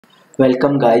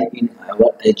Welcome guys in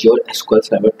our Azure SQL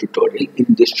Server tutorial. In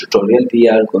this tutorial we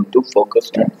are going to focus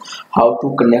on how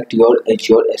to connect your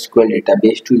Azure SQL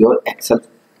database to your Excel.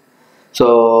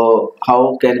 So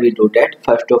how can we do that?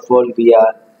 First of all, we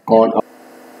are on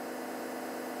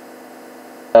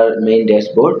our main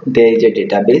dashboard. There is a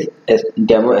database as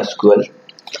demo SQL.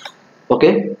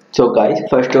 Okay, so guys,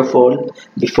 first of all,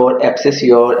 before access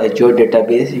your Azure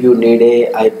database, you need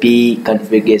a IP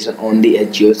configuration on the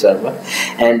Azure server,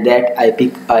 and that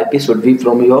IP should be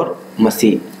from your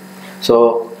machine.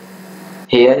 So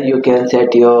here you can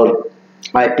set your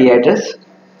IP address.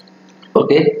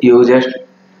 Okay, you just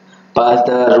pass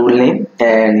the rule name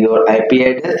and your IP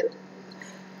address,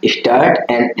 start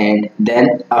and end.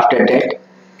 Then after that,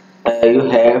 you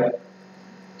have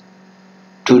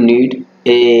to need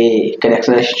a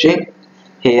connection string.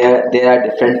 Here there are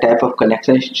different type of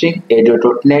connection string: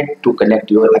 Azure.NET to connect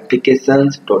your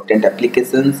applications, .NET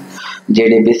applications,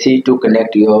 JDBC to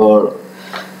connect your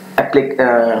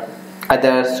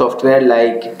other software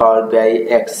like Power BI,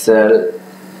 Excel,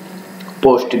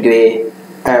 Postgre,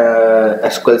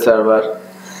 SQL Server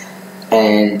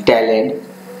and Talent.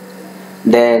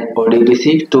 Then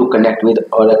ODBC to connect with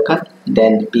Oracle.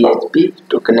 Then PHP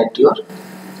to connect your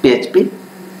PHP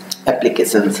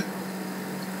applications.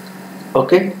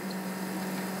 Okay,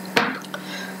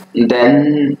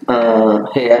 then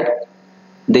here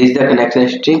this is the connection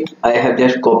string. I have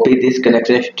just copied this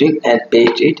connection string and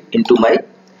paste it into my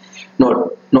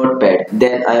notepad.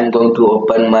 Then I am going to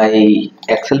open my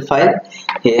Excel file.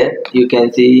 Here you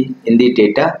can see in the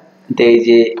data there is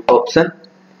a option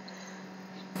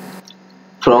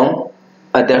from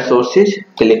other sources.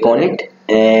 Click on it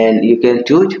and you can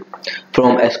choose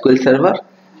from SQL Server.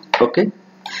 Okay,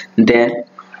 then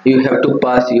you have to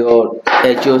pass your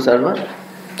Azure server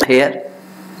here.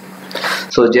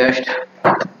 So just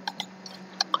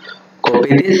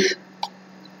copy this.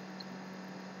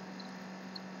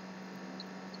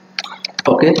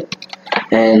 Okay,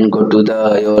 and go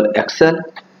to your Excel,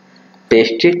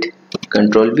 paste it,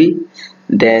 Control V,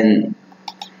 then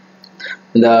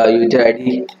the user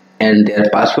ID and their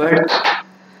password.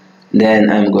 Then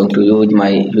I'm going to use my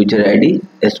user ID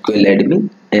SQL admin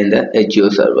and the Azure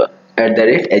server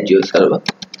 @Azure server.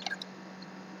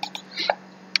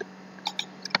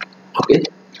 Okay,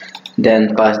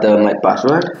 then pass my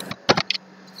password.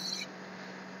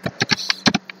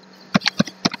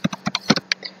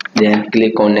 Then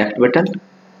click on next button.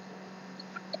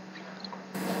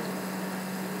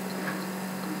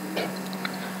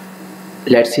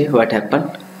 Let's see what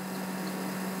happened.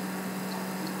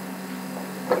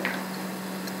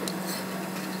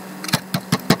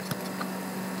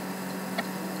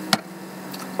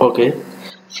 Okay,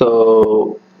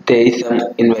 so there is some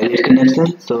invalid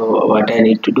connection. So what I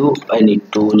need to do, I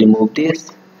need to remove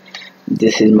this.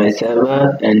 This is my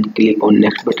server and click on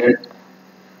next button.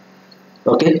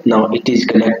 Okay, now it is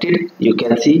connected. You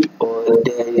can see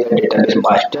there is a database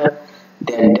master,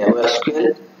 then demo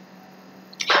SQL.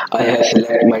 I have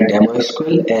selected my demo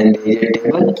SQL and there is a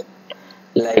table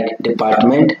like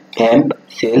department, amp,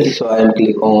 sales. So I am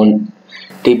click on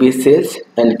TB sales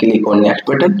and click on next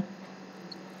button.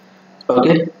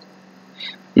 Okay,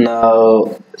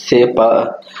 now save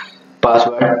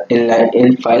password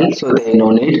in file, so there is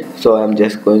no need. So I'm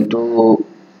just going to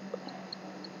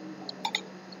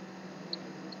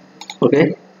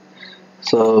okay,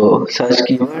 so search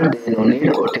keyword, there is no need.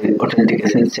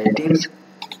 Authentication settings.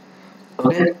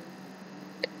 Okay,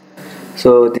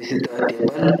 so this is the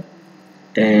table,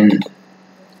 and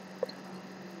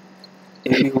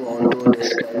if you want to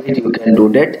describe it, you can do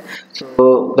that.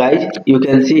 So guys, you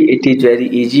can see it is very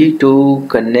easy to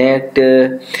connect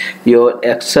your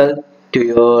Excel to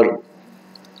your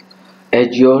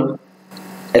Azure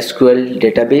SQL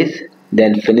database,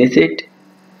 then finish it.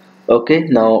 Okay,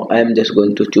 now I am just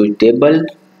going to choose table.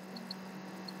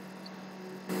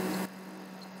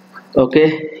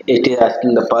 Okay, it is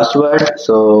asking the password,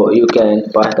 so you can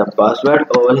pass the password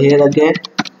over here again.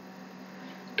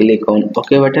 Click on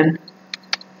OK button.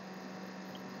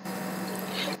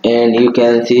 And you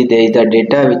can see there is the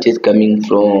data which is coming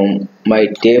from my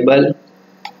table.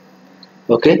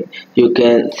 Okay, you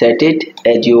can set it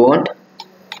as you want.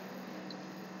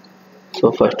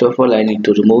 So first of all, I need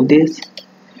to remove this,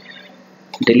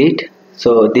 delete.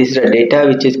 So this is the data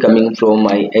which is coming from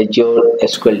my Azure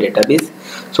SQL database.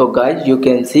 So guys, you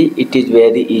can see it is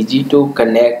very easy to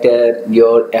connect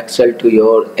your Excel to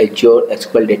your Azure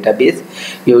SQL database.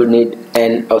 You need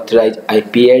an authorized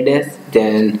IP address,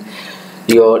 then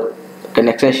your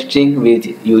connection string with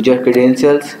user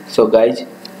credentials. So guys,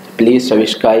 please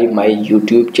subscribe my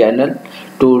YouTube channel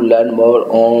to learn more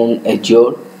on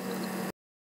Azure